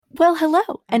Well, hello,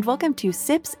 and welcome to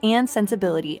Sips and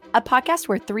Sensibility, a podcast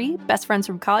where three best friends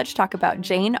from college talk about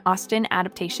Jane Austen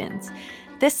adaptations.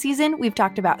 This season, we've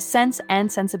talked about Sense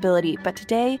and Sensibility, but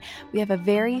today we have a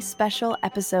very special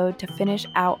episode to finish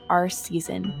out our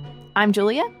season. I'm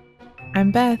Julia.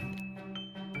 I'm Beth.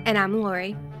 And I'm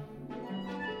Lori.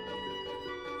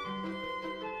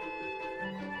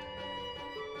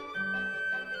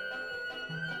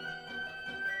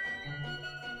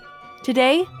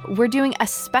 Today, we're doing a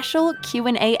special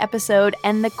Q&A episode,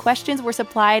 and the questions were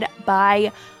supplied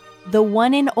by the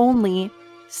one and only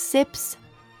Sips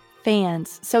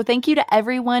fans. So thank you to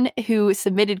everyone who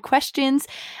submitted questions.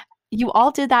 You all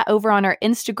did that over on our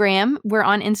Instagram. We're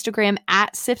on Instagram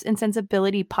at Sips and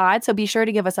Sensibility Pod. So be sure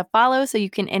to give us a follow so you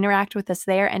can interact with us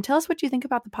there and tell us what you think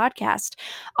about the podcast.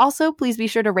 Also, please be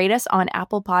sure to rate us on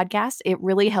Apple Podcasts. It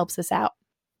really helps us out.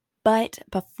 But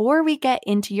before we get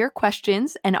into your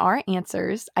questions and our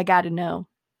answers, I got to know,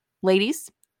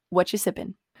 ladies, what you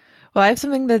sipping? Well, I have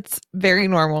something that's very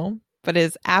normal, but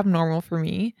is abnormal for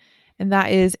me, and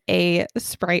that is a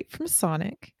Sprite from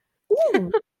Sonic.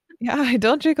 Ooh. Yeah, I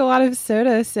don't drink a lot of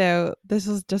soda, so this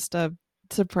was just a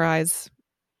surprise,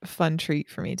 fun treat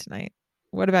for me tonight.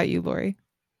 What about you, Lori?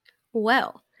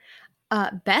 Well,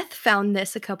 Beth found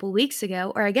this a couple weeks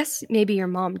ago, or I guess maybe your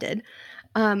mom did.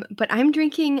 But I'm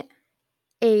drinking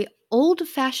a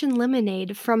old-fashioned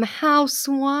lemonade from House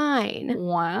Wine.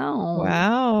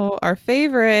 Wow, our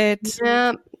favorite.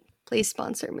 Yeah, please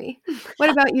sponsor me. What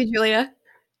about you, Julia?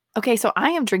 Okay, so I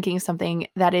am drinking something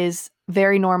that is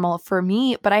very normal for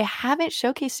me, but I haven't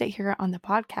showcased it here on the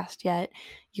podcast yet.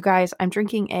 You guys, I'm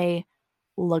drinking a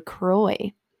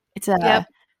LaCroix. It's a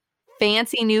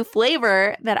fancy new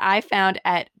flavor that I found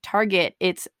at Target.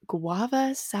 It's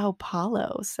Guava Sao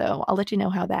Paulo. So I'll let you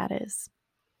know how that is.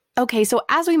 Okay, so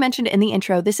as we mentioned in the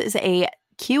intro, this is a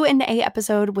Q&A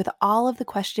episode with all of the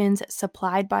questions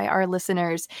supplied by our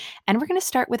listeners. And we're going to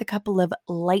start with a couple of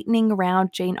lightning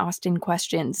round Jane Austen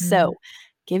questions. So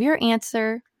give your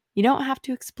answer. You don't have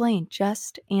to explain,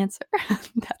 just answer.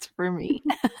 That's for me.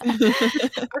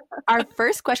 Our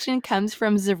first question comes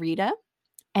from Zarita.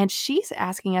 And she's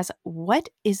asking us, what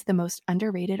is the most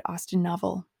underrated Austen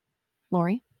novel?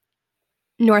 Lori?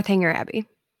 Northanger Abbey.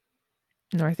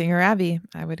 Northanger Abbey,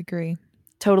 I would agree.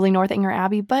 Totally Northanger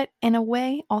Abbey, but in a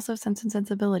way, also Sense and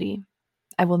Sensibility.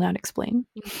 I will not explain.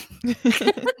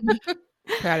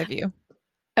 Proud of you.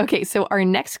 Okay, so our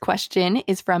next question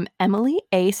is from Emily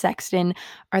A. Sexton.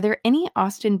 Are there any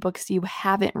Austen books you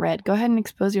haven't read? Go ahead and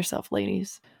expose yourself,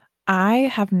 ladies. I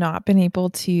have not been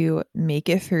able to make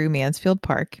it through Mansfield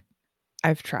Park.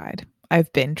 I've tried.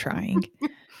 I've been trying.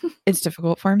 It's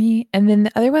difficult for me. And then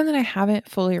the other one that I haven't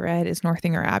fully read is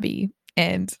Northanger Abbey.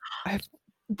 And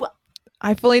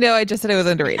I fully know I just said it was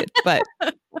underrated, but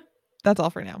that's all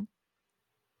for now.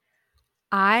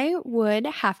 I would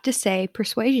have to say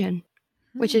Persuasion,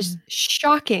 which is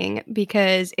shocking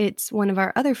because it's one of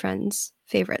our other friends'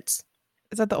 favorites.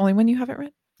 Is that the only one you haven't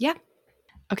read? Yeah.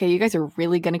 Okay, you guys are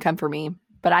really going to come for me,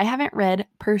 but I haven't read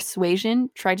Persuasion.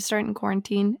 Tried to start in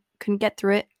quarantine. Couldn't get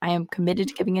through it. I am committed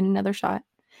to giving it another shot.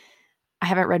 I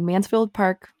haven't read Mansfield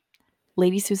Park,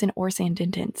 Lady Susan, or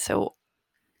Sanditon. So,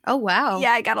 oh, wow.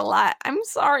 Yeah, I got a lot. I'm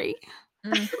sorry.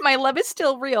 My love is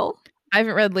still real. I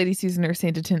haven't read Lady Susan or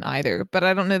Sanditon either, but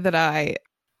I don't know that I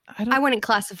wouldn't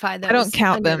classify those. I don't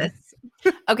count them.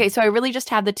 Okay, so I really just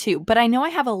have the two, but I know I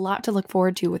have a lot to look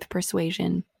forward to with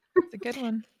Persuasion. It's a good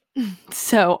one.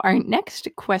 So our next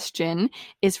question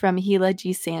is from Gila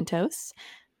G. Santos.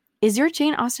 Is your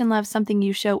Jane Austen love something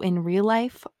you show in real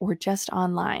life or just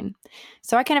online?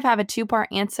 So I kind of have a two-part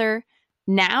answer.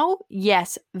 Now,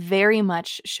 yes, very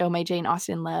much show my Jane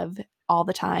Austen love all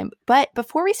the time. But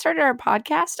before we started our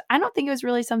podcast, I don't think it was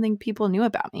really something people knew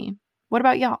about me. What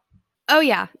about y'all? Oh,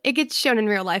 yeah. It gets shown in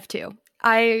real life, too.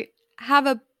 I have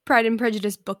a Pride and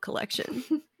Prejudice book collection,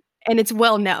 and it's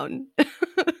well known.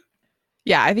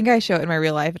 Yeah, I think I show it in my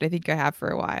real life, and I think I have for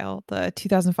a while. The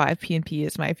 2005 P&P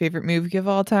is my favorite movie of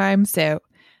all time, so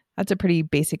that's a pretty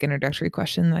basic introductory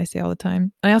question that I say all the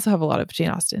time. I also have a lot of Jane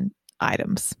Austen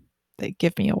items that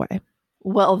give me away.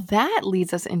 Well, that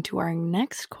leads us into our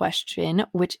next question,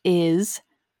 which is,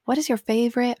 what is your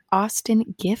favorite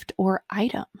Austen gift or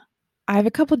item? I have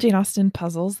a couple Jane Austen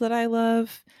puzzles that I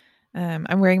love.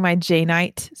 I'm wearing my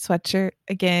Janeite sweatshirt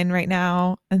again right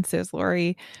now, and so is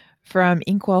Lori, from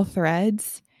Inkwell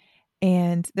Threads.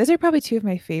 And those are probably two of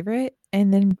my favorite.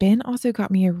 And then Ben also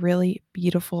got me a really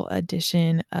beautiful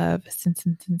edition of Sense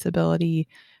and Sensibility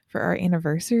for our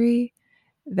anniversary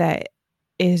that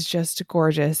is just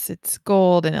gorgeous. It's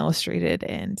gold and illustrated,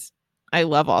 and I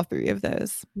love all three of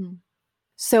those.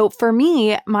 So for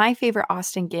me, my favorite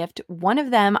Austen gift, one of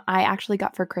them I actually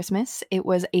got for Christmas. It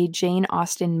was a Jane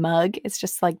Austen mug. It's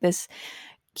just like this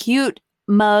cute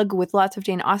mug with lots of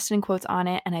Jane Austen quotes on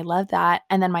it, and I love that.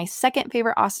 And then my second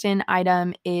favorite Austen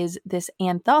item is this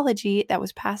anthology that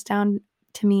was passed down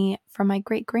to me from my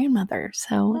great grandmother.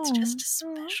 So it's just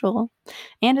special.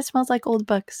 And it smells like old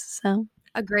books. So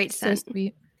a great scent. So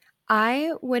sweet.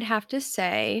 I would have to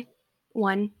say,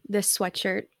 one, this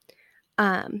sweatshirt.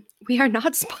 We are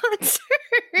not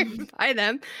sponsored by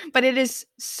them, but it is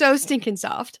so stinking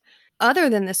soft. Other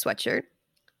than this sweatshirt,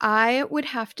 I would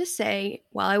have to say,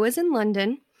 while I was in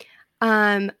London,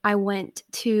 I went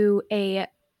to a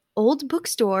old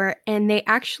bookstore and they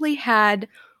actually had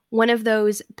one of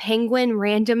those Penguin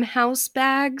Random House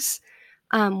bags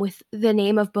with the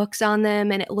name of books on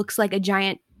them, and it looks like a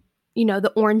giant,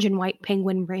 the orange and white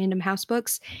Penguin Random House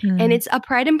books, and it's a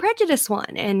Pride and Prejudice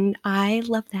one, and I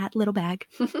love that little bag.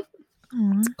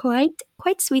 It's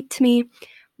quite sweet to me.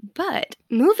 But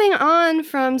moving on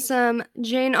from some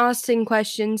Jane Austen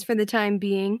questions for the time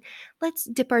being, let's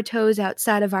dip our toes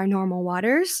outside of our normal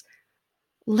waters.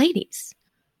 Ladies,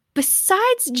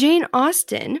 besides Jane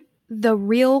Austen, the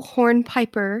real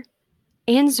Hornpiper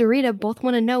and Zarita both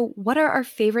want to know, what are our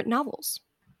favorite novels?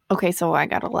 Okay, so I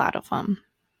got a lot of them.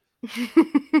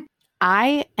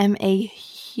 I am a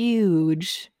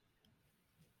huge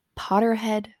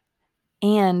Potterhead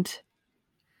and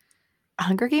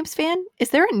Hunger Games fan.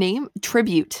 Is there a name?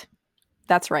 Tribute.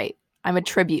 That's right. I'm a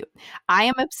tribute. I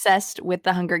am obsessed with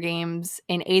the Hunger Games.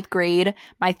 In 8th grade,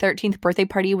 my 13th birthday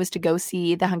party was to go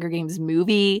see the Hunger Games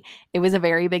movie. It was a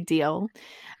very big deal.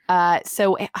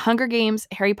 So Hunger Games,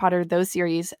 Harry Potter, those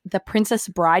series, the Princess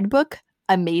Bride book,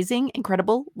 amazing,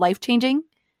 incredible, life-changing.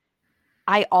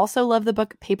 I also love the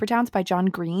book Paper Towns by John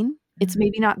Green. It's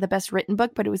maybe not the best written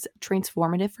book, but it was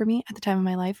transformative for me at the time of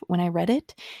my life when I read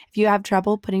it. If you have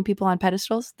trouble putting people on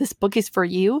pedestals, this book is for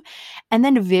you. And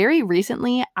then very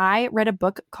recently, I read a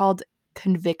book called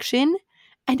Conviction,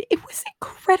 and it was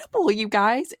incredible, you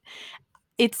guys.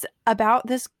 It's about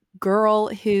this girl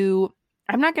who,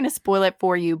 I'm not going to spoil it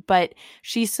for you, but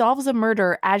she solves a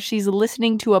murder as she's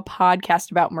listening to a podcast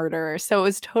about murder. So it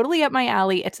was totally up my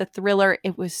alley. It's a thriller.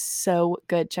 It was so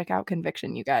good. Check out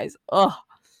Conviction, you guys. Ugh.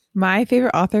 My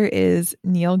favorite author is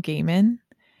Neil Gaiman.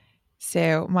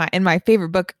 So my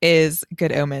favorite book is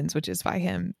Good Omens, which is by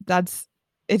him.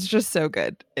 It's just so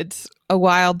good. It's a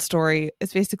wild story.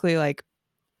 It's basically like,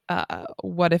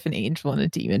 what if an angel and a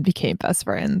demon became best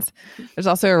friends? There's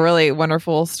also a really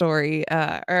wonderful story,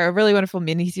 or a really wonderful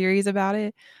miniseries about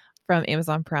it from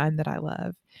Amazon Prime that I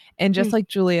love. And just like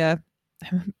Julia,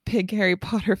 I'm a big Harry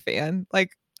Potter fan.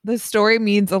 Like, the story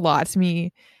means a lot to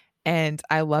me, and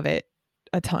I love it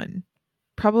a ton.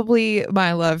 Probably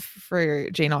my love for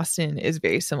Jane Austen is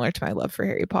very similar to my love for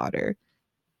Harry Potter,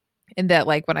 in that,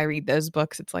 like, when I read those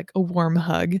books, it's like a warm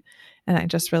hug, and I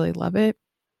just really love it.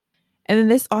 And then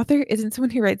this author isn't someone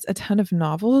who writes a ton of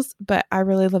novels, but I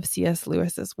really love C.S.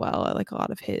 Lewis as well. I like a lot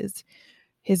of his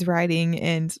writing,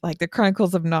 and like the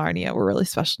Chronicles of Narnia were really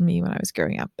special to me when I was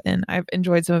growing up, and I've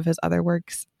enjoyed some of his other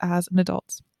works as an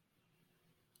adult.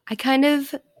 I kind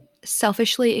of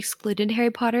selfishly excluded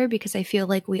Harry Potter because I feel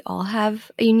like we all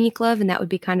have a unique love, and that would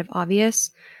be kind of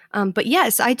obvious. But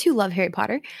yes, I too love Harry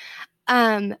Potter.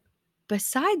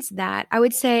 Besides that, I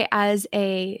would say as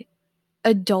a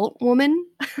adult woman,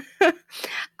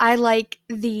 I like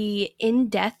the In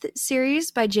Death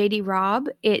series by J.D. Robb.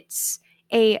 It's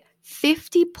a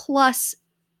 50-plus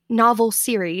novel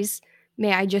series,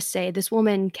 may I just say. This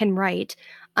woman can write,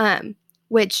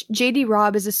 which J.D.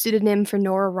 Robb is a pseudonym for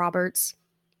Nora Roberts.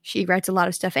 She writes a lot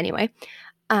of stuff anyway.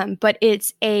 But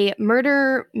it's a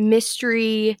murder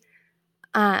mystery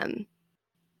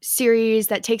series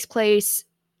that takes place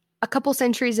a couple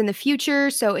centuries in the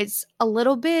future. So it's a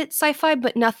little bit sci-fi,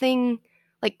 but nothing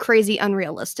like crazy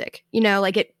unrealistic.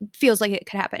 Like it feels like it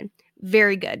could happen.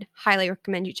 Very good. Highly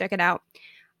recommend you check it out.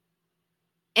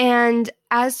 And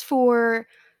as for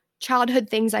childhood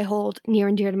things I hold near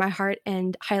and dear to my heart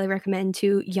and highly recommend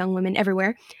to young women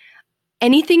everywhere,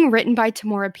 anything written by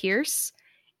Tamora Pierce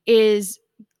is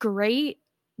great.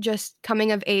 Just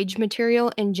coming of age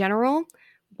material in general.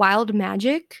 Wild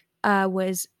Magic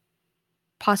was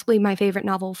possibly my favorite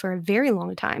novel for a very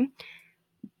long time.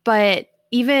 But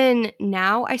even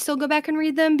now, I still go back and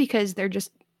read them because they're just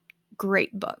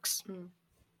great books.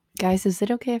 Guys, is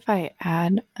it okay if I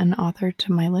add an author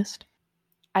to my list?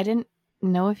 I didn't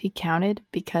know if he counted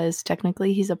because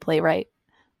technically he's a playwright.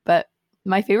 But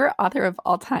my favorite author of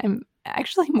all time,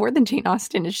 actually more than Jane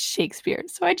Austen, is Shakespeare.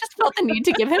 So I just felt the need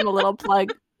to give him a little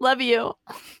plug. Love you.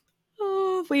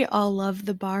 Oh, we all love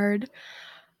the Bard.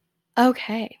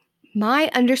 Okay.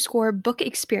 my_book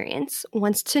experience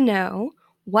wants to know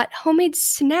what homemade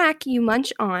snack you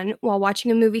munch on while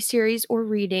watching a movie series or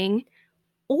reading.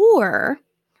 Or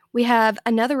we have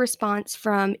another response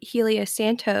from Helia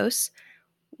Santos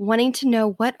wanting to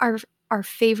know what our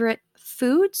favorite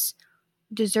foods,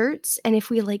 desserts, and if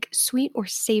we like sweet or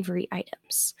savory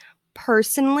items.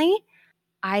 Personally,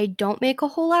 I don't make a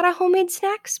whole lot of homemade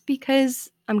snacks because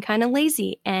I'm kind of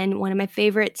lazy, and one of my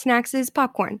favorite snacks is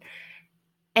popcorn.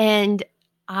 And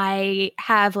I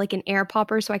have like an air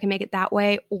popper so I can make it that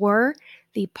way, or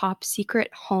the Pop Secret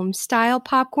home style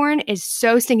popcorn is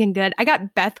so stinking good. I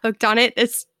got Beth hooked on it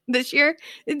this year.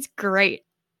 It's great.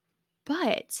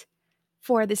 But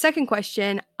for the second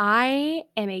question, I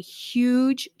am a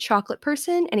huge chocolate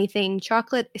person. Anything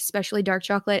chocolate, especially dark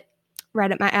chocolate,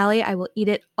 right up my alley. I will eat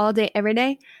it all day, every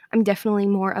day. I'm definitely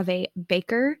more of a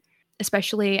baker,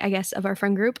 especially, I guess, of our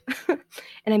friend group.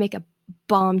 And I make a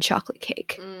bomb chocolate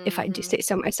cake, if I do say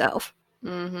so myself.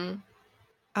 Mm-hmm.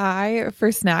 I,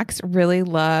 for snacks, really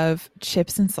love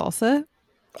chips and salsa.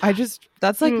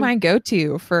 That's like my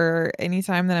go-to for any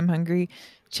time that I'm hungry.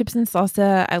 Chips and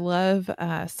salsa. I love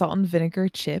salt and vinegar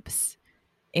chips,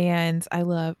 and I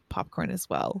love popcorn as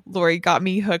well. Lori got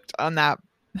me hooked on that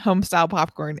home style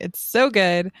popcorn. It's so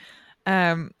good.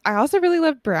 I also really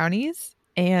love brownies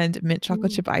and mint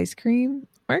chocolate chip ice cream,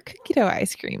 or cookie dough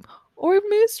ice cream, or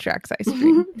Moose Tracks ice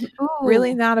cream.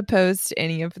 Really not opposed to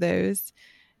any of those.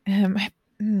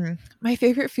 My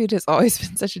favorite food has always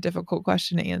been such a difficult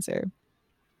question to answer.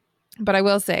 But I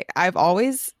will say,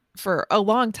 for a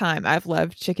long time, I've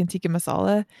loved chicken tikka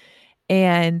masala,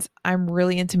 and I'm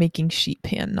really into making sheet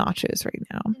pan nachos right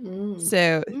now.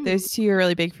 So those two are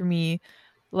really big for me.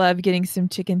 Love getting some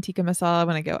chicken tikka masala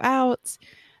when I go out.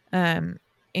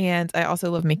 And I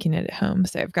also love making it at home.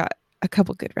 So I've got a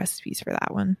couple good recipes for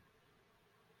that one.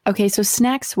 Okay, so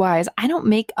snacks wise, I don't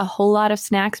make a whole lot of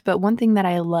snacks, but one thing that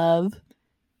I love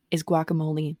is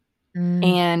guacamole.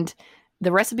 And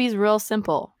the recipe is real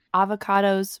simple.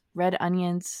 Avocados, red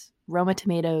onions, Roma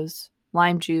tomatoes,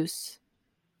 lime juice,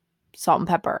 salt and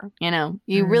pepper.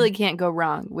 You really can't go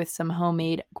wrong with some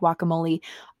homemade guacamole.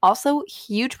 Also,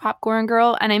 huge popcorn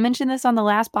girl. And I mentioned this on the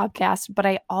last podcast, but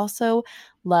I also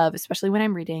love, especially when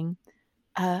I'm reading,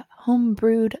 a home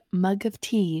brewed mug of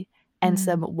tea and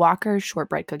some Walker's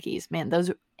shortbread cookies. Man,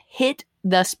 those hit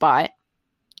the spot.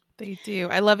 They do.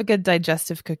 I love a good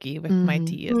digestive cookie with my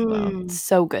tea as well.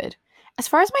 So good. As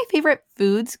far as my favorite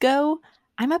foods go,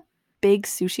 I'm a big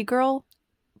sushi girl.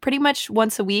 Pretty much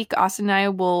once a week, Austin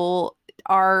and I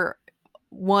our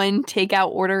one takeout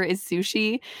order is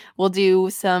sushi. We'll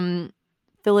do some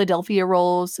Philadelphia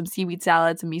rolls, some seaweed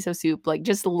salad, some miso soup. Like,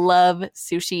 just love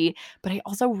sushi. But I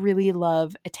also really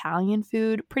love Italian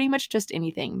food. Pretty much just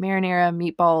anything. Marinara,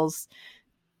 meatballs,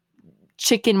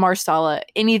 chicken marsala,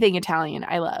 anything Italian,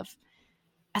 I love.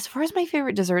 As far as my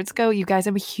favorite desserts go, you guys,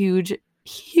 I'm a huge,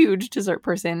 huge dessert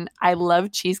person. I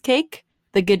love cheesecake.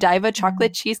 The Godiva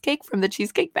chocolate cheesecake from the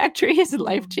Cheesecake Factory is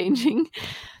life-changing.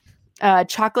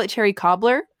 Chocolate cherry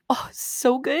cobbler. Oh,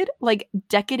 so good. Like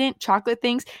decadent chocolate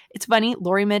things. It's funny,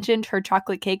 Lori mentioned her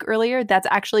chocolate cake earlier. That's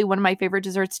actually one of my favorite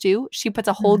desserts too. She puts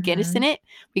a whole Guinness in it.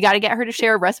 We got to get her to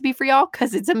share a recipe for y'all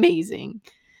because it's amazing.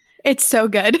 It's so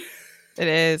good. It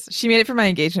is. She made it for my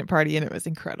engagement party and it was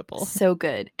incredible. So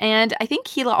good. And I think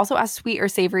Gila also asked sweet or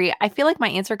savory. I feel like my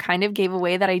answer kind of gave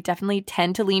away that I definitely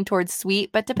tend to lean towards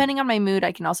sweet, but depending on my mood,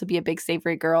 I can also be a big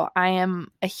savory girl. I am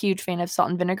a huge fan of salt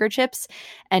and vinegar chips,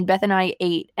 and Beth and I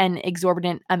ate an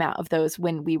exorbitant amount of those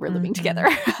when we were living together.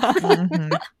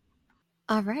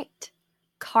 All right.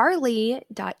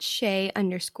 Carly.shay_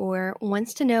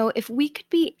 wants to know if we could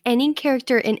be any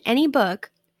character in any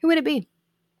book, who would it be?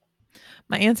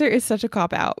 My answer is such a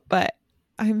cop-out, but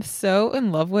I'm so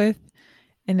in love with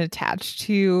and attached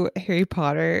to Harry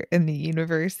Potter and the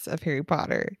universe of Harry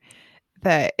Potter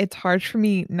that it's hard for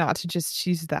me not to just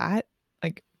choose that.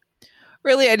 Like,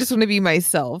 really, I just want to be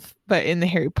myself, but in the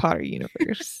Harry Potter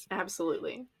universe.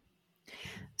 Absolutely.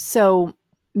 So,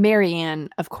 Marianne,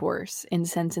 of course, in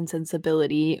Sense and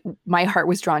Sensibility, my heart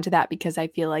was drawn to that because I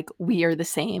feel like we are the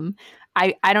same.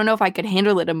 I don't know if I could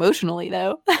handle it emotionally,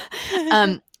 though.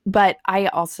 But I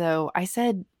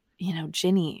said,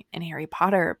 Ginny in Harry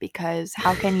Potter, because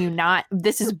how can you not?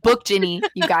 This is book Ginny,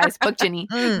 you guys, book Ginny.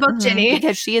 Book Ginny.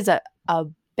 Because she is a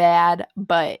bad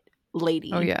butt lady.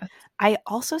 Oh, yeah. I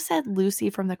also said Lucy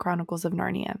from the Chronicles of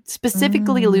Narnia,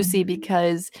 specifically Lucy,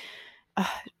 because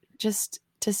just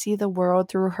to see the world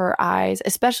through her eyes,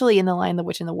 especially in The Lion, the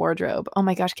Witch, and the Wardrobe. Oh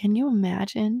my gosh, can you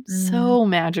imagine? So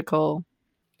magical.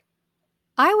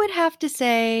 I would have to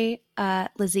say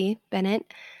Lizzie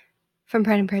Bennet from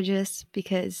Pride and Prejudice,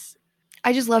 because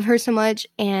I just love her so much,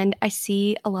 and I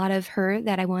see a lot of her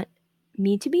that I want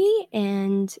me to be,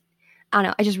 and I don't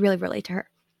know, I just really relate to her.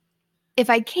 If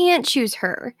I can't choose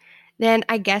her, then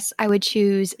I guess I would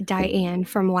choose Diane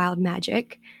from Wild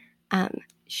Magic.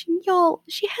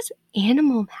 She has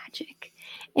animal magic,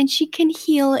 and she can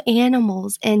heal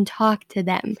animals and talk to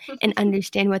them and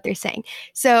understand what they're saying.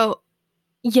 So,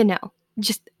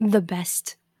 just the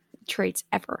best traits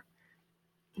ever.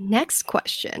 Next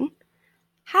question.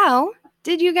 How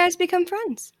did you guys become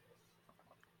friends?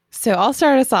 So I'll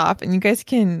start us off, and you guys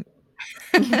can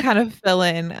kind of fill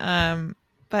in.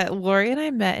 But Lori and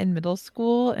I met in middle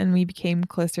school, and we became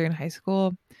closer in high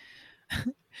school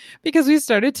because we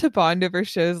started to bond over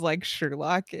shows like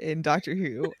Sherlock and Doctor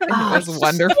Who, and it was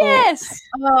wonderful. Yes.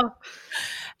 Oh.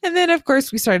 And then, of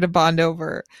course, we started to bond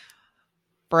over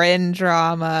friend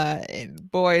drama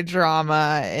and boy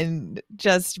drama, and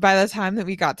just by the time that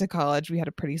we got to college, we had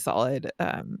a pretty solid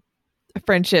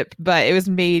friendship, but it was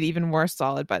made even more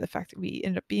solid by the fact that we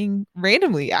ended up being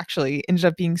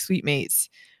sweet mates,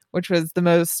 which was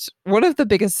one of the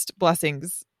biggest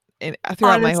blessings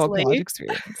throughout my whole college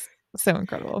experience. So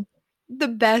incredible. The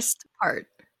best part.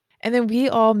 And then we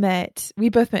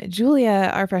both met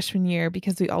Julia our freshman year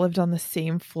because we all lived on the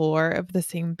same floor of the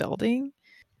same building.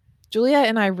 Julia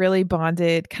and I really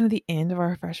bonded kind of the end of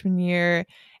our freshman year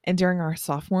and during our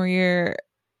sophomore year.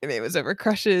 And it was over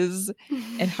crushes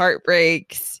and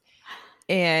heartbreaks.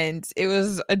 And it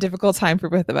was a difficult time for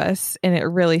both of us. And it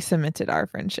really cemented our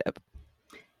friendship.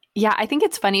 Yeah, I think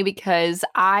it's funny because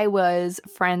I was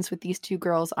friends with these two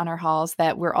girls on our halls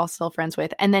that we're all still friends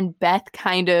with. And then Beth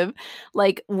kind of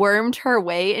like wormed her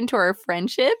way into our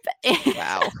friendship.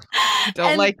 Wow.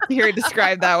 Don't like to hear it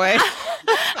described that way.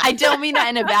 I don't mean that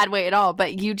in a bad way at all,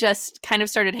 but you just kind of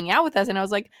started hanging out with us and I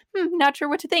was like, not sure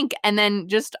what to think. And then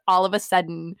just all of a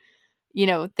sudden,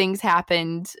 things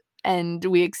happened and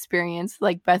we experienced,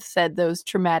 like Beth said, those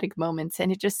traumatic moments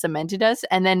and it just cemented us.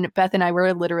 And then Beth and I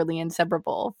were literally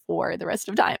inseparable for the rest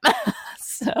of time.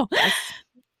 So,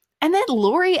 and then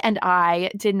Lori and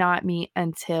I did not meet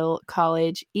until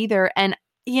college either. And,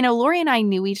 Lori and I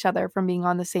knew each other from being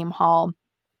on the same hall.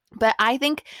 But I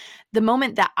think the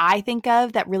moment that I think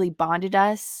of that really bonded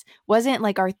us wasn't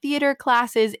like our theater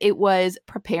classes. It was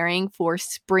preparing for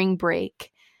spring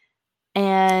break.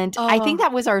 And I think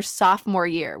that was our sophomore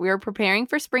year. We were preparing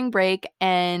for spring break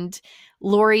and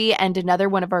Lori and another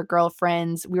one of our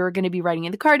girlfriends, we were going to be riding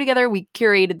in the car together. We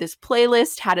curated this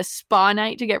playlist, had a spa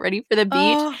night to get ready for the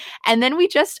beach. And then we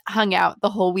just hung out the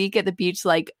whole week at the beach,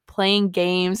 like playing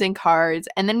games and cards.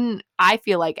 And then I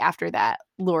feel like after that,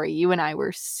 Lori, you and I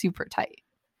were super tight.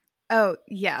 Oh,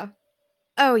 yeah.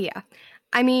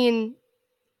 I mean,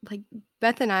 like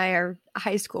Beth and I are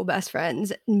high school best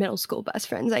friends, middle school best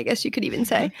friends, I guess you could even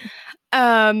say.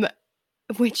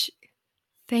 Which,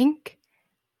 thank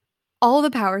all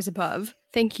the powers above,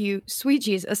 thank you, sweet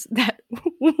Jesus, that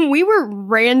we were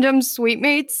random sweet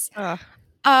mates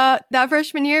that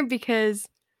freshman year because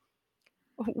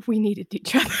we needed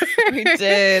each other. We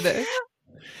did.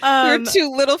 We were two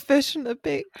little fish in a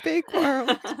big, big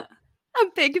world. A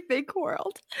big, big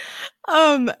world.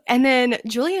 And then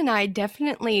Julia and I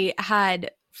definitely had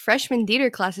freshman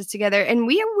theater classes together. And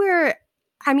we were,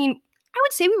 I would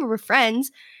say we were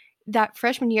friends that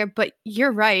freshman year, but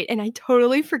you're right. And I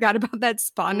totally forgot about that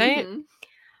spa night.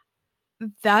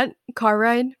 That car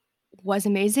ride was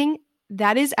amazing.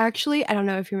 That is actually, I don't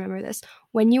know if you remember this,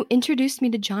 when you introduced me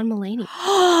to John Mulaney.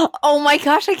 Oh my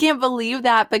gosh, I can't believe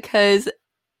that because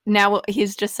now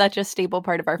he's just such a staple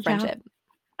part of our friendship. Yeah.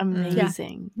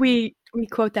 Amazing. Yeah. We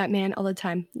quote that man all the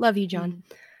time. Love you, John.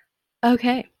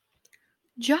 Okay.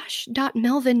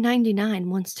 Josh.Melvin99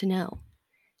 wants to know,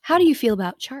 how do you feel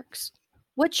about sharks?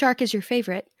 What shark is your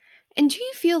favorite? And do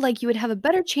you feel like you would have a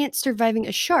better chance surviving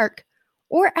a shark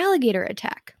or alligator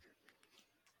attack?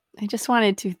 I just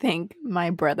wanted to thank my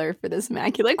brother for this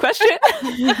immaculate question.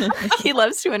 He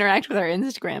loves to interact with our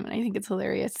Instagram, and I think it's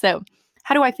hilarious. So,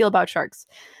 how do I feel about sharks?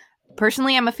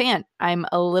 Personally, I'm a fan. I'm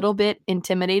a little bit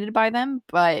intimidated by them,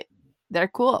 but they're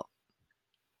cool.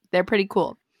 They're pretty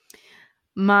cool.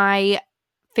 My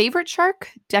favorite shark,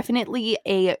 definitely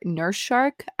a nurse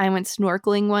shark. I went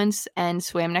snorkeling once and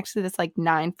swam next to this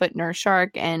 9-foot nurse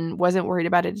shark and wasn't worried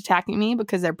about it attacking me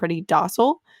because they're pretty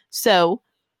docile. So,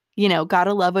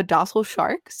 gotta love a docile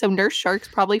shark. So nurse shark's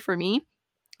probably for me.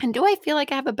 And do I feel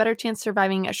like I have a better chance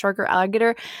surviving a shark or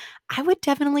alligator? I would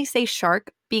definitely say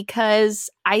shark because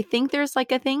I think there's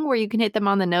a thing where you can hit them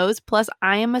on the nose. Plus,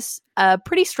 I am a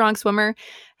pretty strong swimmer.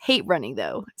 Hate running,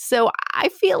 though. So I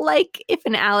feel like if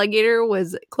an alligator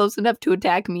was close enough to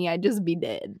attack me, I'd just be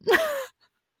dead.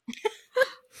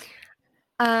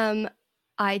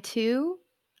 I too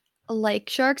like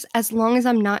sharks as long as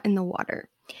I'm not in the water.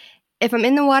 If I'm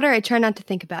in the water, I try not to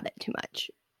think about it too much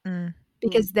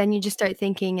because then you just start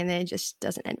thinking and then it just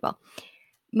doesn't end well.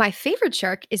 My favorite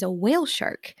shark is a whale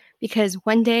shark because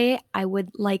one day I would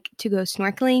like to go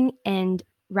snorkeling and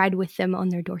ride with them on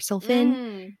their dorsal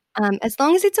fin. As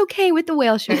long as it's okay with the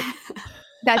whale shark,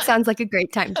 that sounds like a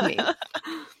great time to me.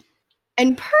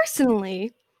 And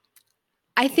personally,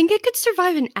 I think it could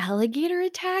survive an alligator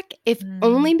attack if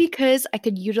only because I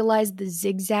could utilize the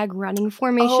zigzag running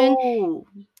formation,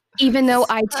 even though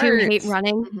I too hate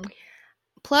running.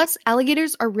 Plus,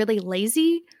 alligators are really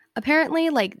lazy. Apparently,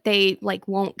 like they like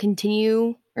won't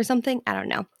continue or something. I don't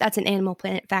know. That's an Animal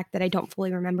Planet fact that I don't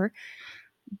fully remember.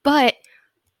 But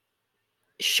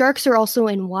sharks are also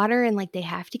in water and like they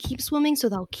have to keep swimming, so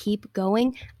they'll keep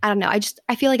going. I don't know.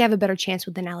 I feel like I have a better chance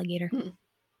with an alligator. Well,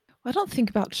 I don't think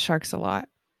about sharks a lot.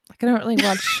 Like I don't really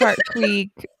watch Shark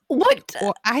Week. What?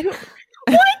 Well, I don't.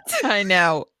 What? I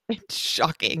know. It's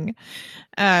shocking.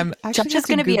 Josh is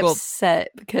going to be upset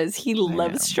because he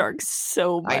loves sharks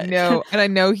so much. I know. And I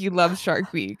know he loves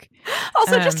Shark Week.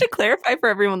 Also, just to clarify for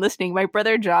everyone listening, my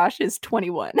brother Josh is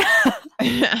 21.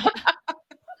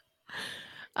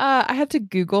 I had to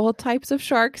Google types of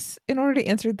sharks in order to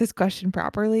answer this question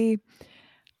properly.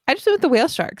 I just went with the whale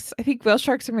sharks. I think whale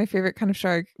sharks are my favorite kind of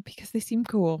shark because they seem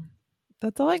cool.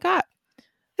 That's all I got.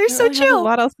 They're so chill. A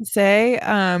lot else to say.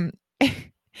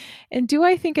 And do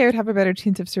I think I would have a better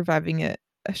chance of surviving a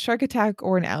shark attack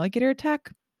or an alligator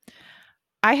attack?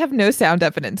 I have no sound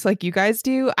evidence like you guys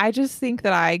do. I just think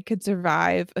that I could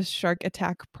survive a shark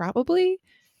attack probably,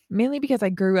 mainly because I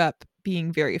grew up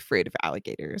being very afraid of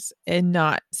alligators and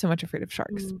not so much afraid of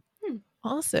sharks.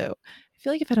 Also, I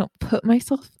feel like if I don't put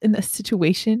myself in a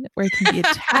situation where I can be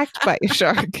attacked by a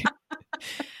shark,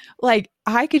 like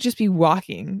I could just be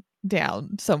walking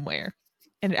down somewhere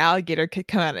and an alligator could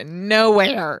come out of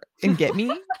nowhere and get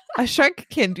me. A shark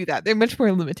can't do that. They're much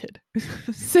more limited.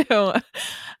 So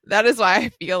that is why I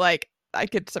feel like I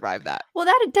could survive that. Well,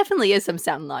 that definitely is some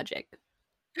sound logic.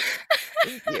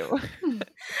 Thank you.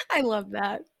 I love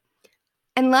that.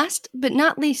 And last but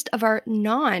not least of our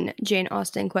non-Jane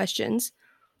Austen questions,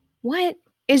 what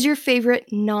is your favorite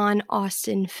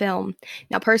non-Austen film?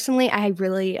 Now, personally, I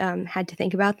really had to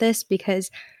think about this because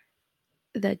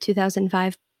the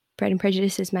 2005 Pride and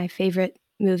Prejudice is my favorite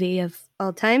movie of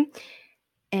all time.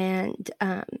 And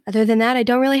other than that, I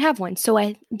don't really have one. So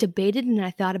I debated and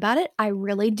I thought about it. I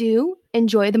really do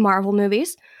enjoy the Marvel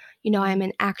movies. You know, I'm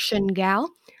an action gal.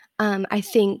 I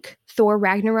think Thor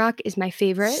Ragnarok is my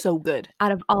favorite. So good.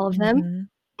 Out of all of them.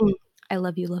 I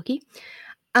love you, Loki.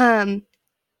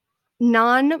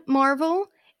 Non-Marvel,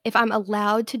 if I'm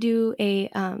allowed to do a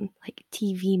like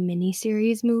TV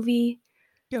miniseries movie.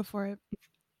 Go for it.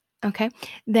 Okay.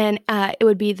 Then it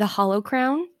would be The Hollow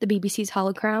Crown, the BBC's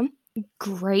Hollow Crown.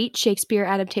 Great Shakespeare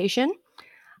adaptation.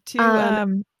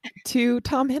 To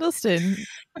Tom Hiddleston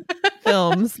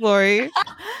films, Lori.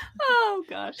 Oh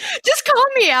gosh. Just call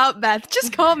me out, Beth.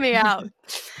 Just call me out.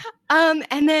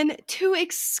 And then to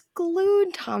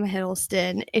exclude Tom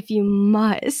Hiddleston, if you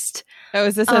must. Oh,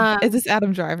 is this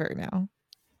Adam Driver now?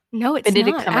 No, it's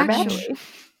not. Actually.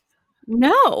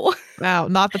 No. Wow,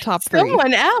 not the top three.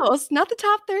 Someone else, not the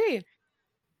top three.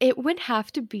 It would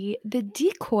have to be The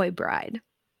Decoy Bride.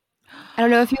 I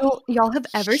don't know if y'all have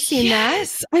ever seen that.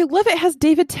 Yes, I love it. It has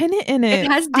David Tennant in it.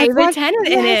 It has David Tennant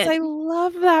in it. I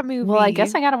love that movie. Well, I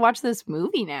guess I got to watch this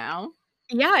movie now.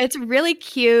 Yeah, it's really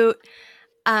cute.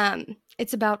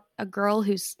 It's about a girl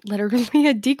who's literally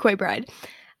a decoy bride.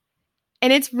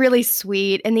 And it's really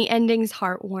sweet. And the ending's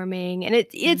heartwarming. And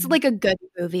it's like a good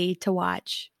movie to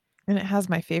watch. And it has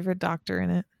my favorite doctor in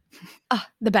it.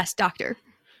 The best doctor.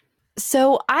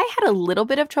 So I had a little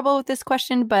bit of trouble with this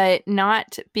question, but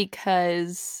not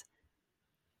because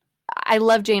I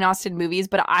love Jane Austen movies,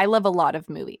 but I love a lot of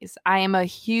movies. I am a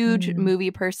huge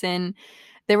movie person.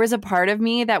 There was a part of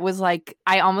me that was like,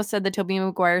 I almost said the Tobey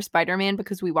Maguire Spider-Man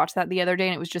because we watched that the other day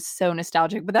and it was just so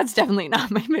nostalgic, but that's definitely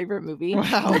not my favorite movie.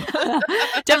 Wow.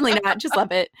 Definitely not. Just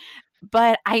love it.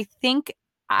 But I think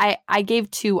I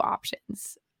gave two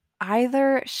options.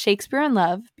 Either Shakespeare in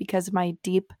Love because of my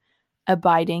deep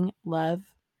abiding love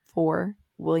for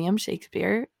William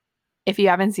Shakespeare. If you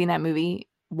haven't seen that movie,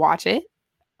 watch it.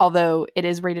 Although it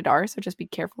is rated R, so just be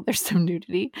careful. There's some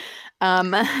nudity.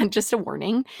 Just a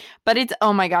warning. But it's,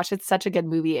 oh my gosh, it's such a good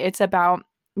movie. It's about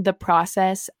the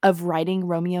process of writing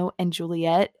Romeo and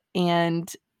Juliet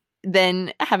and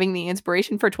then having the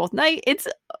inspiration for Twelfth Night. It's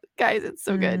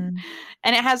so good.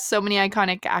 And it has so many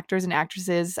iconic actors and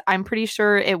actresses. I'm pretty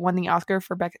sure it won the Oscar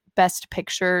for Best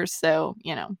Picture. So,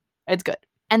 you know, it's good.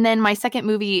 And then my second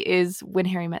movie is When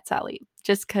Harry Met Sally.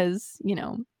 just because,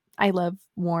 I love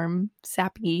warm,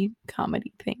 sappy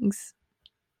comedy things.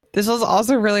 This was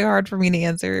also really hard for me to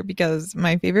answer because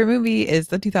my favorite movie is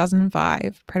the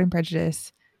 2005 Pride and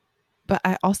Prejudice. But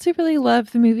I also really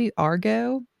love the movie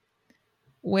Argo,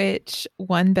 which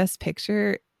won Best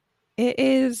Picture. It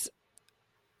is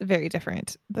very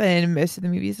different than most of the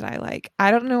movies that I like.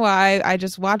 I don't know why. I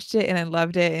just watched it and I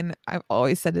loved it. And I've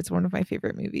always said it's one of my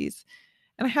favorite movies.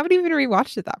 And I haven't even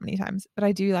rewatched it that many times, but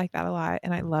I do like that a lot.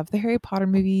 And I love the Harry Potter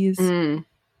movies, even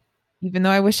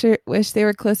though I wish they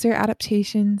were closer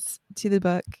adaptations to the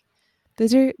book.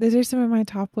 Those are some of my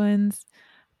top ones.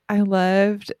 I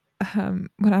loved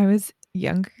when I was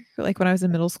younger, like when I was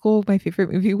in middle school, my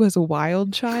favorite movie was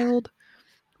Wild Child,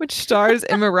 which stars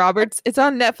Emma Roberts. It's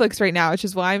on Netflix right now, which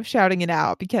is why I'm shouting it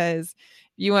out, because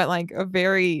you want like a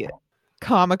very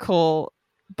comical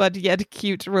but yet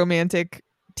cute romantic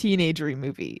teenagery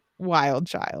movie, Wild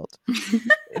Child.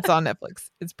 It's on Netflix.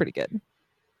 It's pretty good.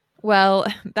 Well,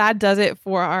 that does it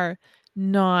for our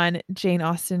non-Jane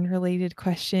Austen related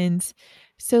questions.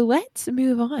 So let's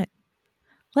move on.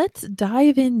 Let's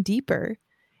dive in deeper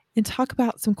and talk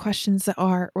about some questions that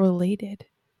are related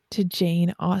to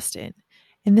Jane Austen.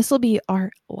 And this will be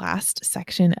our last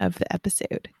section of the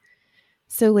episode.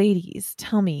 So ladies,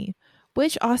 tell me,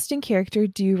 which Austen character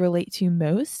do you relate to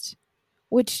most?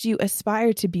 Which do you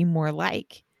aspire to be more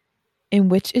like? And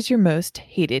which is your most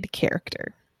hated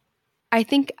character? I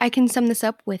think I can sum this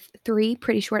up with 3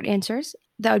 pretty short answers.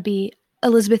 That would be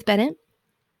Elizabeth Bennet,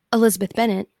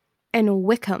 and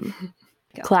Wickham.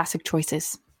 Go. Classic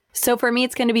choices. So for me,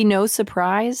 it's going to be no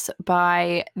surprise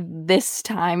by this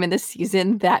time in the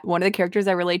season that one of the characters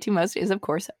I relate to most is, of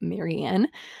course, Marianne.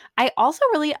 I also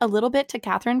relate a little bit to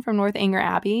Catherine from Northanger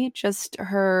Abbey, just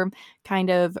her kind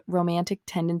of romantic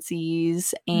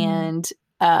tendencies and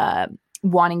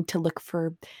wanting to look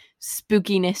for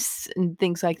spookiness and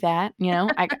things like that.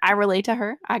 I relate to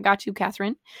her. I got you,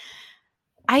 Catherine.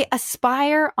 I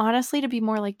aspire, honestly, to be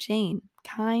more like Jane,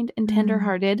 kind and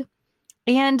tenderhearted.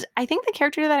 And I think the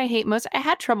character that I hate most, I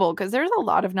had trouble because there's a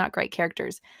lot of not great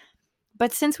characters.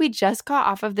 But since we just got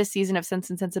off of this season of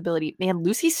Sense and Sensibility, man,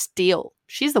 Lucy Steele,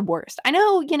 she's the worst. I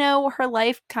know, her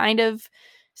life kind of,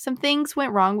 some things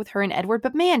went wrong with her and Edward,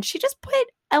 but man, she just put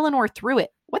Eleanor through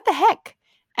it. What the heck?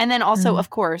 And then also, of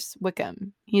course,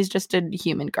 Wickham. He's just a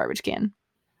human garbage can.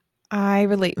 I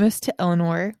relate most to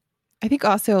Eleanor. I think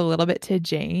also a little bit to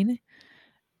Jane.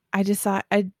 I just thought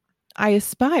I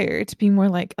aspire to be more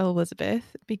like Elizabeth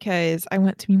because I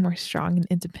want to be more strong and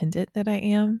independent than I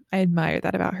am. I admire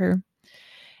that about her.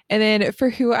 And then for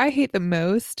who I hate the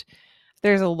most,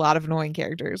 there's a lot of annoying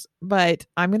characters, but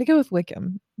I'm going to go with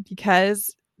Wickham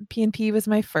because P&P was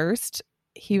my first.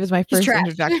 He was my first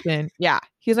introduction. Yeah.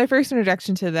 He was my first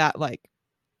introduction to that like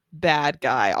bad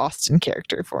guy Austen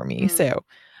character for me. So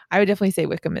I would definitely say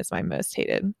Wickham is my most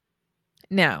hated.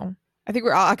 Now, I think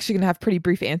we're all actually going to have pretty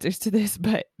brief answers to this,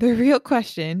 but the real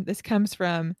question, this comes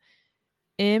from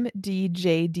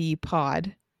MDJD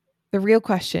Pod. The real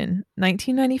question,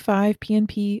 1995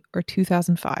 P&P or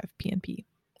 2005 P&P?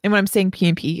 And when I'm saying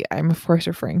P&P, I'm of course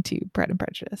referring to Pride and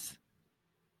Prejudice.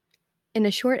 In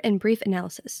a short and brief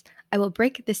analysis, I will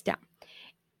break this down.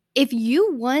 If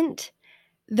you want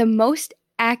the most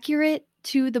accurate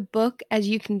to the book as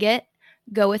you can get,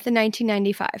 go with the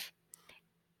 1995.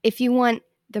 If you want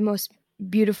the most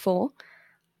beautiful,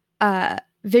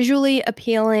 visually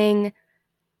appealing,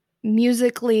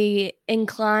 musically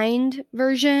inclined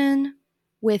version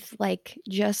with like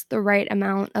just the right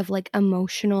amount of like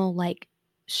emotional like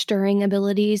stirring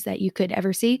abilities that you could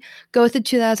ever see, go with the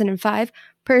 2005.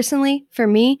 Personally, for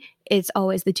me, it's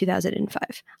always the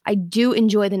 2005. I do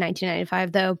enjoy the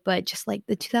 1995 though, but just like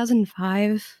the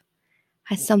 2005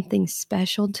 has something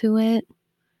special to it.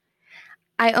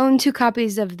 I own 2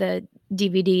 copies of the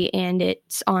DVD and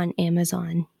it's on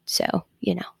Amazon. So,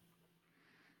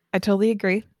 I totally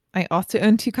agree. I also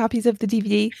own 2 copies of the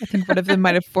DVD. I think one of them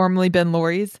might have formerly been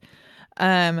Lori's.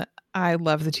 I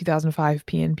love the 2005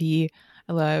 P&P.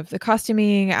 I love the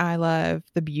costuming. I love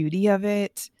the beauty of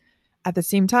it. At the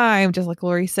same time, just like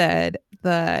Lori said,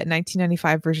 the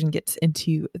 1995 version gets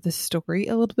into the story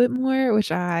a little bit more,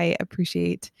 which I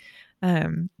appreciate.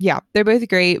 Yeah, they're both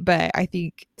great, but I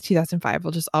think 2005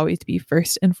 will just always be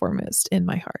first and foremost in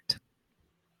my heart.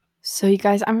 So you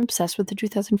guys, I'm obsessed with the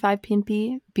 2005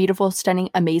 P&P. Beautiful,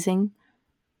 stunning, amazing.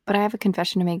 But I have a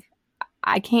confession to make.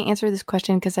 I can't answer this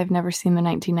question because I've never seen the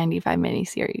 1995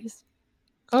 miniseries.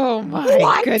 Oh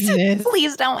my goodness.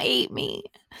 Please don't hate me.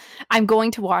 I'm going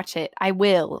to watch it. I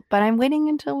will. But I'm waiting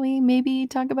until we maybe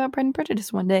talk about Pride and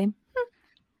Prejudice one day.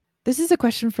 This is a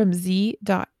question from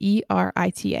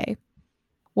Z.ERITA.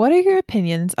 What are your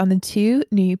opinions on the 2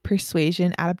 new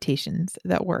Persuasion adaptations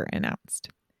that were announced?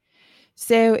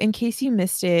 So, in case you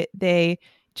missed it, they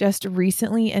just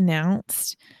recently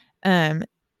announced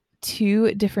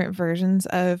 2 different versions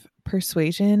of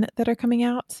Persuasion that are coming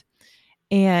out.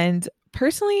 And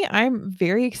personally, I'm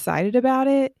very excited about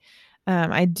it.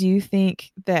 I do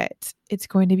think that it's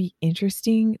going to be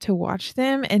interesting to watch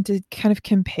them and to kind of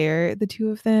compare the 2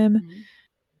 of them. Mhm.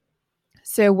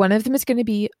 So one of them is going to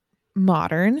be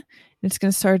modern, and it's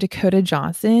going to star Dakota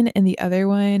Johnson, and the other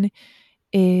one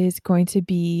is going to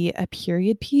be a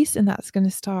period piece, and that's going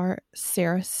to star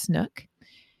Sarah Snook.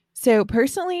 So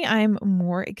personally, I'm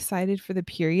more excited for the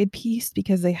period piece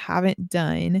because they haven't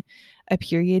done a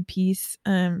period piece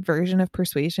version of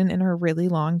Persuasion in a really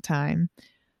long time.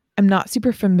 I'm not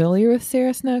super familiar with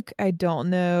Sarah Snook. I don't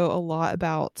know a lot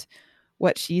about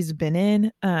what she's been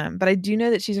in, but I do know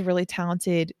that she's a really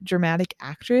talented dramatic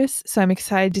actress, so I'm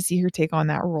excited to see her take on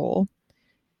that role.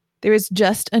 There is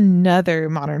just another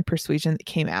modern Persuasion that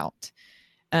came out,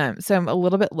 so I'm a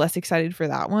little bit less excited for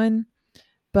that one,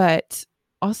 but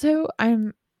also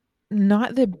I'm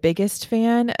not the biggest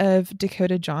fan of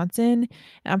Dakota Johnson,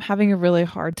 and I'm having a really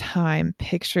hard time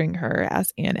picturing her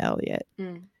as Anne Elliot.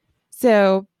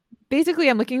 So basically,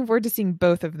 I'm looking forward to seeing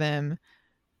both of them.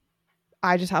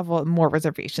 I just have more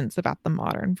reservations about the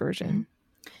modern version.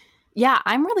 Yeah,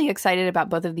 I'm really excited about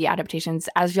both of the adaptations.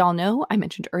 As y'all know, I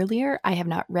mentioned earlier, I have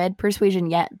not read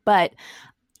Persuasion yet, but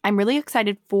I'm really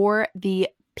excited for the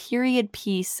period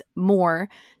piece more,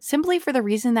 simply for the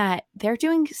reason that they're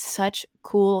doing such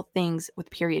cool things with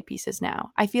period pieces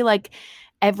now. I feel like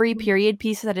every period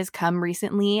piece that has come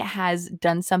recently has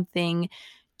done something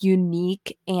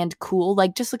unique and cool.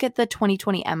 Like, just look at the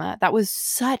 2020 Emma. That was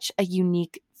such a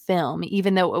unique film,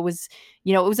 even though it was,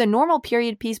 it was a normal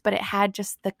period piece, but it had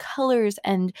just the colors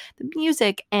and the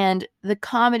music and the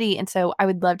comedy. And so I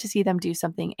would love to see them do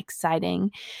something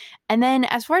exciting. And then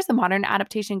as far as the modern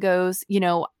adaptation goes,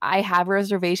 I have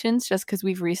reservations just because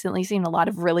we've recently seen a lot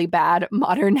of really bad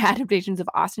modern adaptations of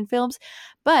Austen films.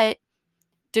 But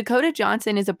Dakota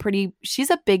Johnson she's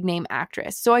a big name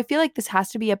actress. So I feel like this has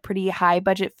to be a pretty high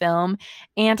budget film.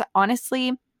 And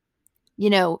honestly,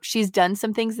 she's done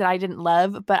some things that I didn't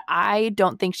love, but I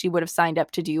don't think she would have signed up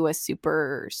to do a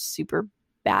super, super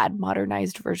bad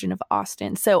modernized version of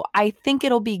Austen. So I think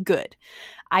it'll be good.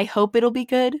 I hope it'll be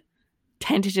good.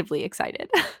 Tentatively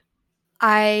excited.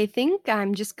 I think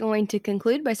I'm just going to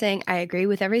conclude by saying I agree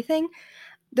with everything.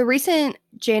 The recent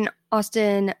Jane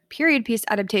Austen period piece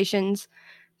adaptations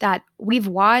that we've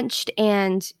watched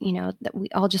and, that we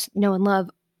all just know and love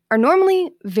are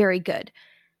normally very good.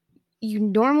 You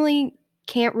normally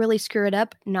can't really screw it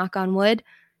up, knock on wood,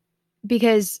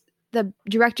 because the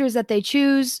directors that they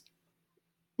choose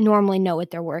normally know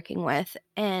what they're working with,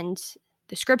 and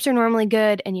the scripts are normally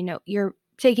good, and you're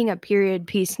taking a period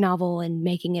piece novel and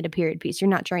making it a period piece. You're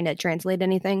not trying to translate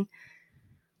anything.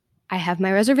 I have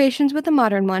my reservations with the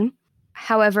modern one.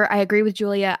 However, I agree with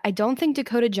Julia. I don't think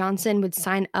Dakota Johnson would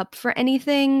sign up for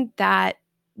anything that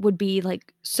would be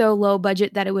like so low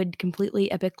budget that it would completely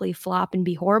epically flop and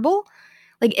be horrible.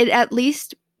 Like, it at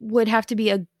least would have to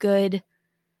be a good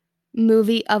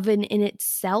movie of in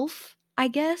itself, I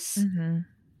guess.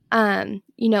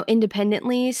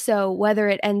 Independently. So whether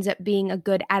it ends up being a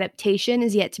good adaptation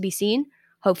is yet to be seen.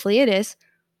 Hopefully it is.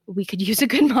 We could use a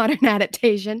good modern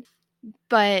adaptation.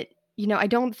 But, I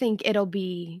don't think it'll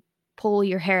be pull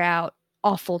your hair out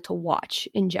awful to watch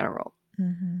in general.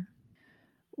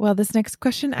 Well, this next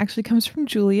question actually comes from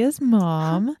Julia's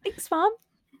mom. Thanks, Mom.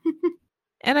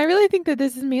 And I really think that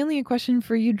this is mainly a question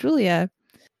for you, Julia.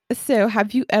 So,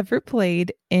 have you ever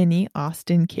played any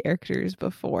Austen characters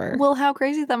before? Well, how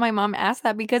crazy that my mom asked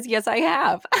that, because yes, I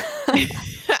have.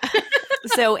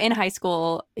 So in high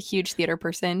school, a huge theater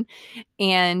person,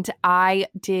 and I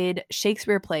did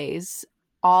Shakespeare plays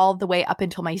all the way up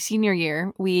until my senior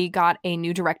year. We got a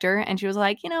new director, and she was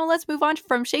like, let's move on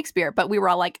from Shakespeare. But we were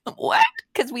all like, what?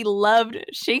 Because we loved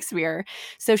Shakespeare.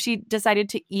 So she decided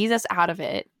to ease us out of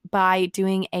it by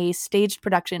doing a staged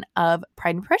production of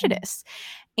Pride and Prejudice.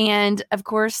 And of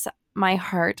course, my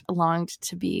heart longed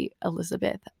to be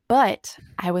Elizabeth, but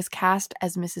I was cast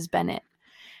as Mrs. Bennet.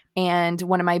 And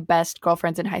one of my best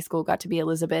girlfriends in high school got to be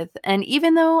Elizabeth. And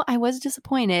even though I was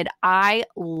disappointed, I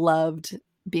loved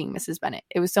being Mrs. Bennet.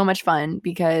 It was so much fun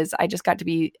because I just got to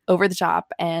be over the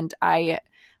top, and I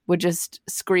would just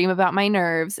scream about my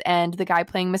nerves. And the guy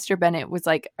playing Mr. Bennet was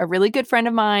like a really good friend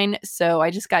of mine. So I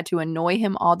just got to annoy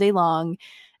him all day long.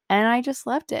 And I just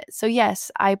loved it. So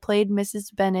yes, I played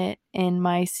Mrs. Bennet in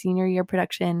my senior year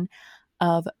production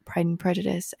of Pride and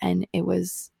Prejudice, and it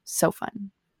was so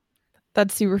fun.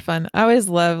 That's super fun. I always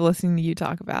love listening to you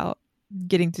talk about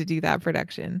getting to do that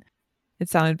production. It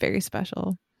sounded very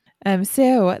special.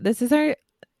 So this is our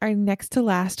next to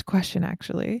last question,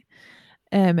 actually,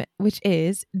 which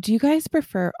is, do you guys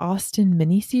prefer Austen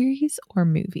miniseries or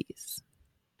movies?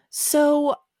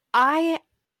 So I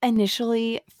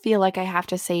initially feel like I have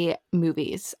to say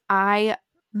movies. I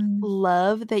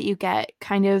love that you get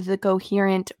kind of the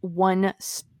coherent one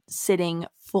sitting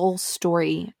full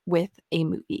story with a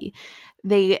movie.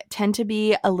 They tend to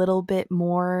be a little bit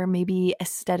more maybe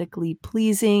aesthetically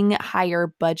pleasing,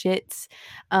 higher budgets.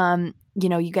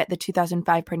 You get the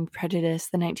 2005 Pride and Prejudice,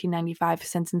 the 1995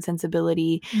 Sense and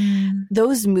Sensibility.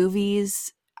 Those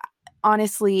movies,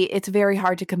 honestly, it's very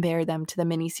hard to compare them to the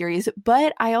miniseries,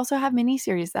 but I also have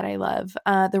miniseries that I love.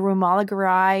 The Romola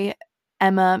Garai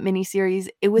Emma miniseries,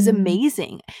 it was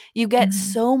amazing. You get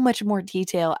so much more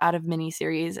detail out of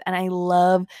miniseries, and I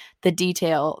love the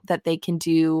detail that they can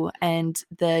do and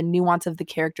the nuance of the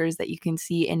characters that you can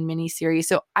see in miniseries.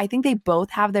 So I think they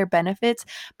both have their benefits,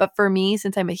 but for me,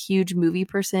 since I'm a huge movie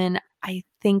person, I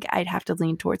think I'd have to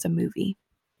lean towards a movie.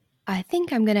 I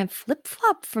think I'm going to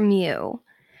flip-flop from you.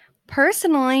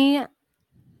 Personally,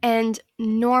 and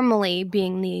normally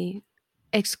being the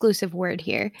exclusive word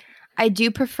here, I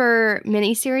do prefer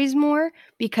miniseries more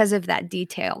because of that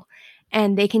detail.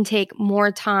 And they can take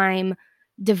more time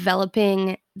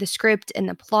developing the script and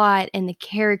the plot and the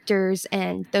characters,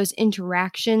 and those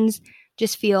interactions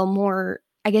just feel more,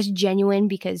 I guess, genuine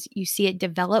because you see it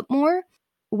develop more.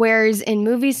 Whereas in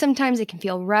movies, sometimes it can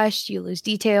feel rushed, you lose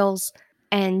details,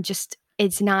 and just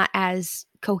it's not as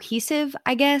cohesive,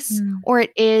 I guess, or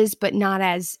it is, but not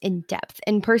as in depth.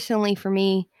 And personally, for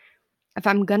me, if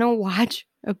I'm going to watch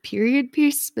a period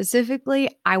piece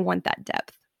specifically, I want that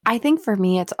depth. I think for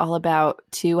me, it's all about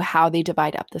too how they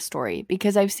divide up the story,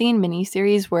 because I've seen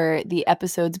miniseries where the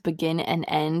episodes begin and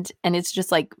end, and it's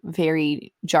just like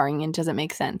very jarring and doesn't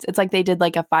make sense. It's like they did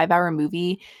like a 5-hour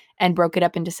movie and broke it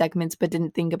up into segments, but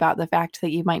didn't think about the fact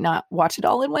that you might not watch it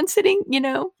all in one sitting,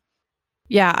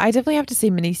 Yeah, I definitely have to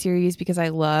say miniseries because I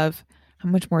love how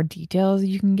much more details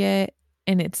you can get.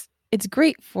 And it's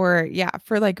great for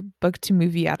like book to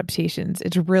movie adaptations.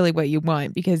 It's really what you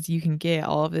want because you can get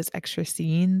all of those extra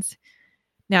scenes.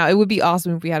 Now, it would be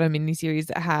awesome if we had a miniseries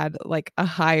that had like a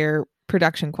higher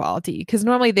production quality, because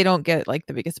normally they don't get like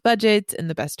the biggest budgets and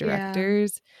the best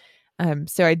directors.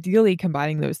 So ideally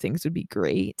combining those things would be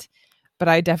great. But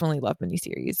I definitely love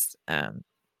miniseries.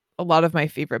 A lot of my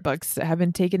favorite books that have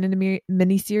been taken into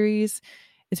miniseries.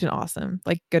 It's been awesome.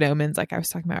 Like Good Omens, like I was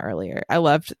talking about earlier. I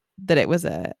loved that it was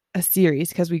a series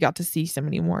because we got to see so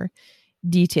many more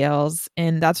details.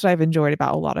 And that's what I've enjoyed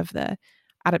about a lot of the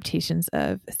adaptations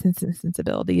of Sense and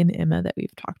Sensibility and Emma that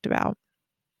we've talked about.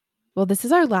 Well, this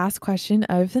is our last question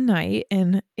of the night,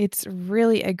 and it's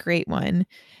really a great one.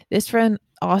 This one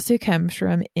also comes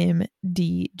from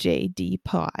MDJD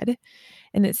Pod,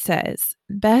 and it says,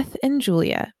 Beth and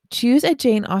Julia, choose a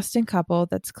Jane Austen couple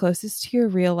that's closest to your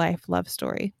real life love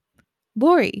story.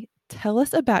 Lori, tell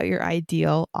us about your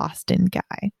ideal Austen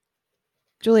guy.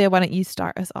 Julia, why don't you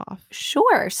start us off?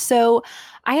 Sure. So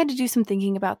I had to do some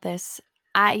thinking about this.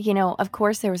 Of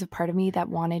course, there was a part of me that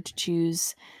wanted to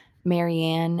choose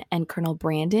Marianne and Colonel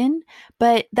Brandon,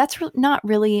 but that's not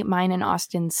really mine and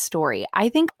Austen's story. I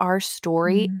think our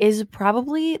story is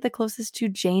probably the closest to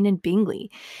Jane and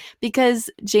Bingley, because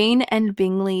Jane and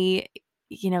Bingley,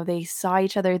 they saw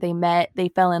each other, they met, they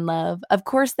fell in love. Of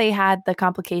course, they had the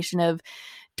complication of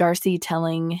Darcy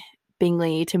telling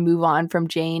Bingley to move on from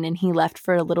Jane, and he left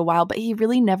for a little while, but he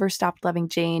really never stopped loving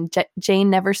Jane. Jane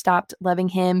never stopped loving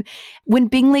him. When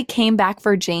Bingley came back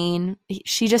for Jane,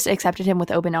 she just accepted him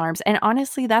with open arms. And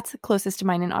honestly, that's the closest to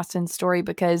mine and Austen's story,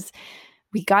 because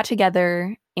we got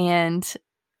together and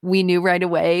we knew right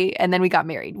away, and then we got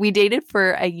married. We dated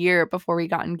for a year before we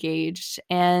got engaged,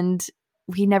 and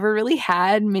we never really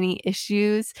had many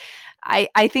issues.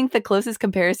 I think the closest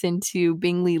comparison to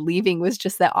Bingley leaving was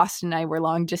just that Austen and I were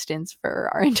long distance for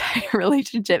our entire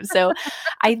relationship. So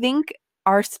I think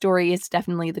our story is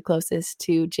definitely the closest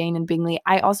to Jane and Bingley.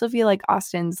 I also feel like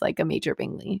Austen's like a major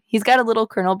Bingley. He's got a little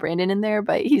Colonel Brandon in there,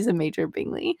 but he's a major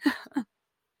Bingley.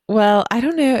 Well, I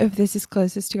don't know if this is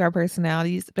closest to our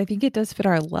personalities, but I think it does fit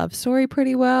our love story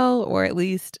pretty well, or at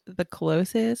least the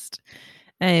closest.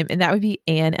 And that would be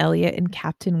Anne Elliot and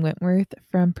Captain Wentworth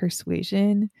from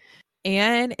Persuasion.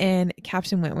 Anne and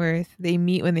Captain Wentworth, they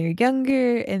meet when they're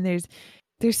younger, and there's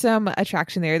some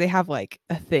attraction there. They have like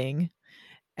a thing,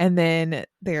 and then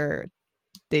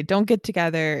they don't get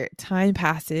together. Time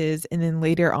passes, and then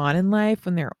later on in life,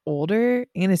 when they're older,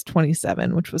 Anne is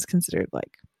 27, which was considered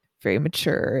like very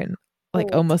mature and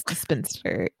like almost a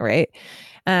spinster, right?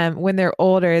 When they're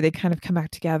older, they kind of come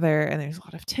back together and there's a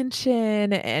lot of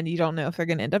tension and you don't know if they're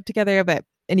going to end up together. But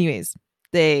anyways,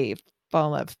 they fall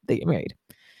in love, they get married.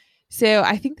 So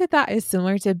I think that is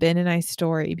similar to Ben and I's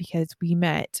story because we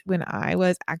met when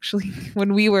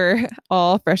when we were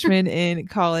all freshmen in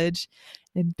college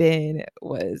and Ben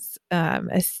was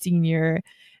a senior.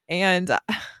 And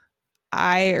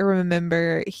I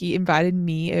remember he invited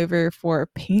me over for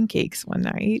pancakes one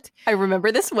night. I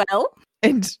remember this well.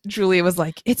 And Julia was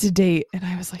like, "It's a date." And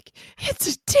I was like,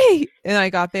 "It's a date." And I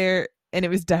got there and it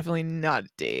was definitely not a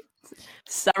date.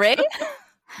 Sorry.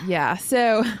 Yeah.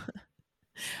 So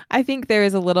I think there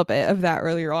is a little bit of that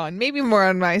earlier on, maybe more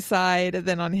on my side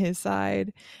than on his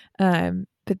side.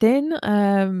 But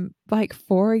then like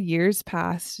 4 years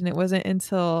passed and it wasn't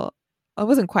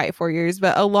quite 4 years,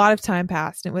 but a lot of time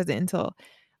passed. And it wasn't until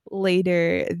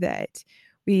later that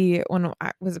when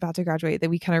I was about to graduate, that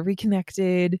we kind of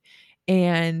reconnected.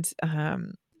 And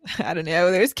I don't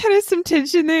know, there's kind of some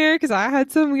tension there because I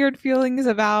had some weird feelings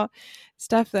about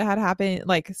stuff that had happened.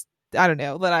 Like, I don't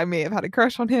know, that I may have had a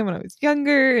crush on him when I was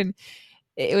younger. And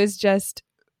it was just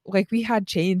like we had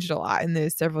changed a lot in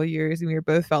those several years and we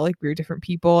both felt like we were different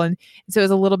people. And so it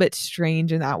was a little bit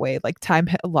strange in that way. Like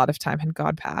a lot of time had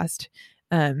gone past.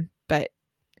 But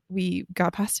we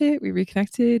got past it, we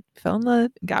reconnected, fell in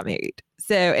love, and got married.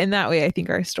 So in that way, I think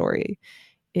our story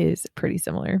is pretty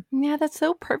similar. Yeah, that's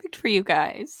so perfect for you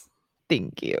guys.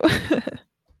 Thank you.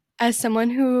 As someone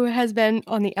who has been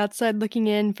on the outside looking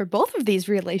in for both of these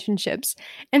relationships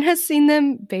and has seen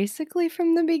them basically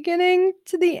from the beginning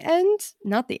to the end,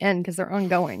 not the end because they're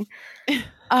ongoing,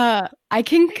 I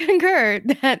can concur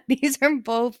that these are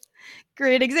both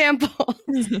great examples.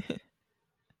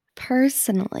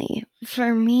 Personally,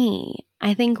 for me,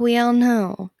 I think we all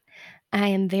know I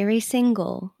am very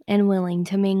single and willing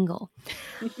to mingle.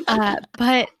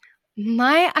 But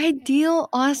my ideal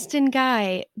Austin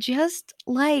guy, just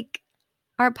like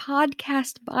our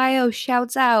podcast bio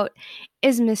shouts out,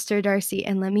 is Mr. Darcy.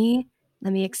 And let me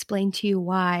explain to you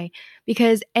why.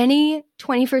 Because any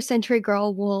 21st century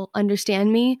girl will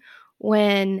understand me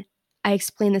when I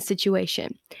explain the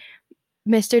situation.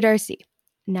 Mr. Darcy,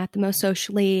 not the most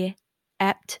socially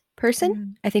apt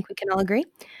person. I think we can all agree.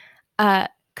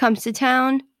 Comes to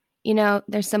town,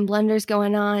 there's some blunders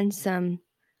going on, some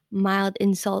mild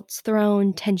insults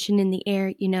thrown, tension in the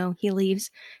air, he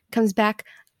leaves, comes back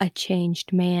a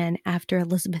changed man after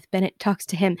Elizabeth Bennet talks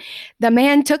to him. The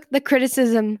man took the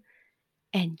criticism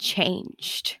and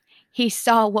changed. He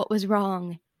saw what was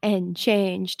wrong and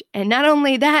changed. And not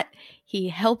only that, he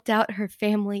helped out her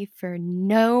family for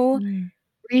no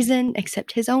reason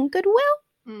except his own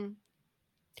goodwill.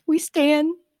 We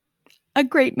stand a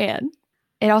great man.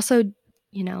 It also,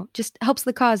 just helps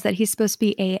the cause that he's supposed to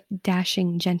be a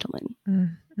dashing gentleman.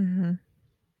 Mm-hmm.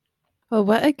 Well,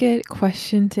 what a good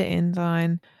question to end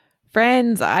on.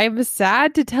 Friends, I'm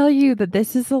sad to tell you that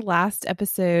this is the last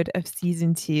episode of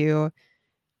season 2.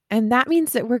 And that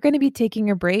means that we're going to be taking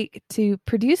a break to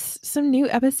produce some new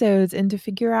episodes and to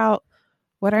figure out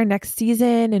what our next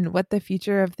season and what the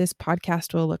future of this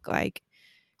podcast will look like.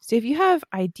 So if you have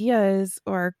ideas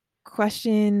or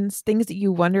questions, things that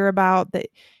you wonder about that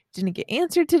didn't get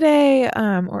answered today,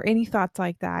 or any thoughts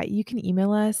like that, you can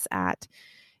email us at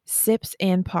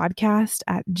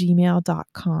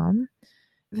sipsandpodcast@gmail.com.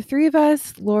 The three of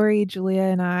us, Lori, Julia,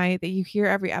 and I, that you hear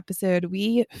every episode,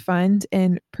 we fund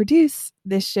and produce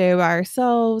this show by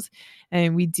ourselves,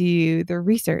 and we do the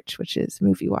research, which is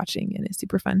movie watching, and it's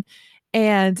super fun,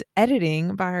 and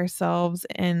editing by ourselves.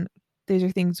 And those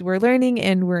are things we're learning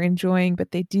and we're enjoying,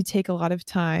 but they do take a lot of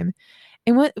time.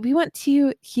 And what we want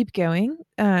to keep going.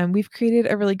 We've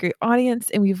created a really great audience,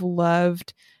 and we've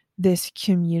loved this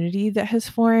community that has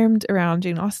formed around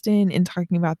Jane Austen and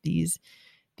talking about these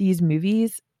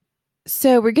movies.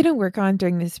 So we're going to work on,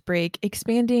 during this break,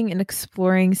 expanding and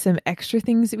exploring some extra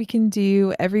things that we can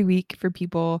do every week for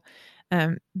people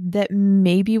that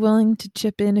may be willing to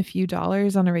chip in a few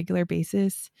dollars on a regular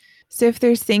basis. So if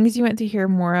there's things you want to hear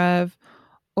more of,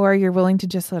 or you're willing to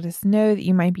just let us know that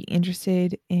you might be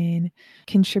interested in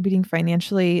contributing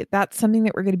financially, that's something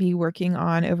that we're going to be working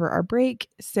on over our break.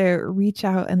 So reach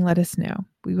out and let us know.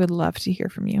 We would love to hear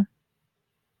from you.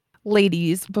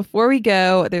 Ladies, before we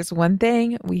go, there's one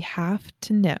thing we have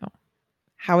to know.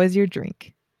 How is your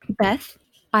drink? Beth,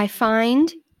 I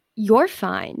find your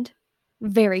find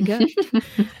very good.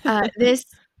 This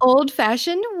old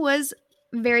fashioned was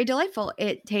very delightful.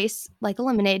 It tastes like a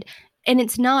lemonade. And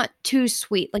it's not too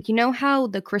sweet. Like, how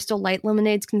the Crystal Light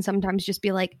lemonades can sometimes just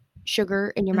be like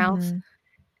sugar in your mouth and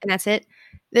that's it.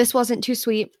 This wasn't too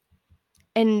sweet.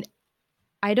 And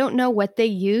I don't know what they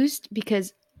used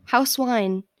because house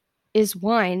wine is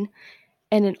wine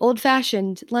and an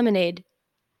old-fashioned lemonade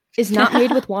is not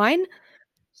made with wine.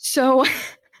 So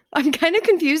I'm kind of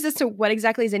confused as to what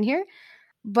exactly is in here,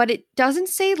 but it doesn't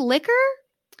say liquor.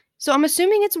 So I'm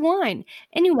assuming it's wine.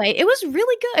 Anyway, it was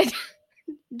really good.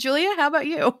 Julia, how about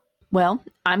you? Well,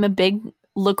 I'm a big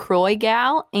LaCroix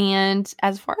gal, and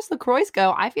as far as LaCroix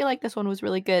go, I feel like this one was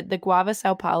really good. The Guava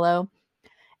Sao Paulo,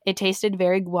 it tasted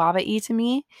very guava-y to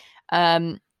me.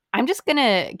 I'm just going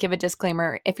to give a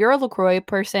disclaimer. If you're a LaCroix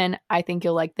person, I think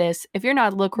you'll like this. If you're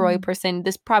not a LaCroix person,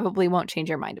 this probably won't change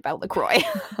your mind about LaCroix.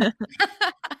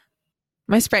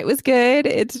 My Sprite was good.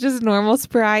 It's just normal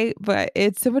Sprite, but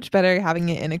it's so much better having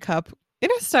it in a cup, in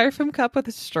a styrofoam cup with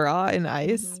a straw and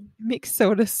ice. It makes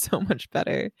soda so much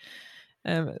better.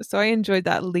 So I enjoyed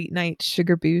that late night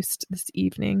sugar boost this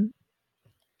evening.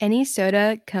 Any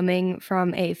soda coming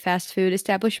from a fast food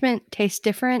establishment tastes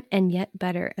different and yet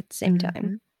better at the same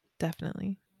time.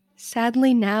 Definitely.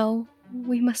 Sadly, now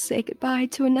we must say goodbye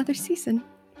to another season.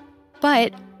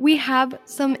 But we have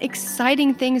some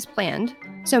exciting things planned.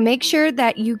 So make sure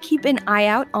that you keep an eye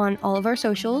out on all of our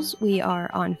socials. We are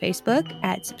on Facebook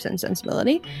at Sips and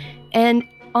Sensibility and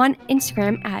on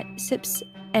Instagram at Sips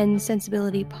and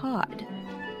Sensibility Pod.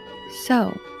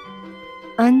 So,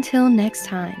 until next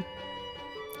time,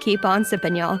 keep on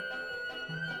sipping, y'all.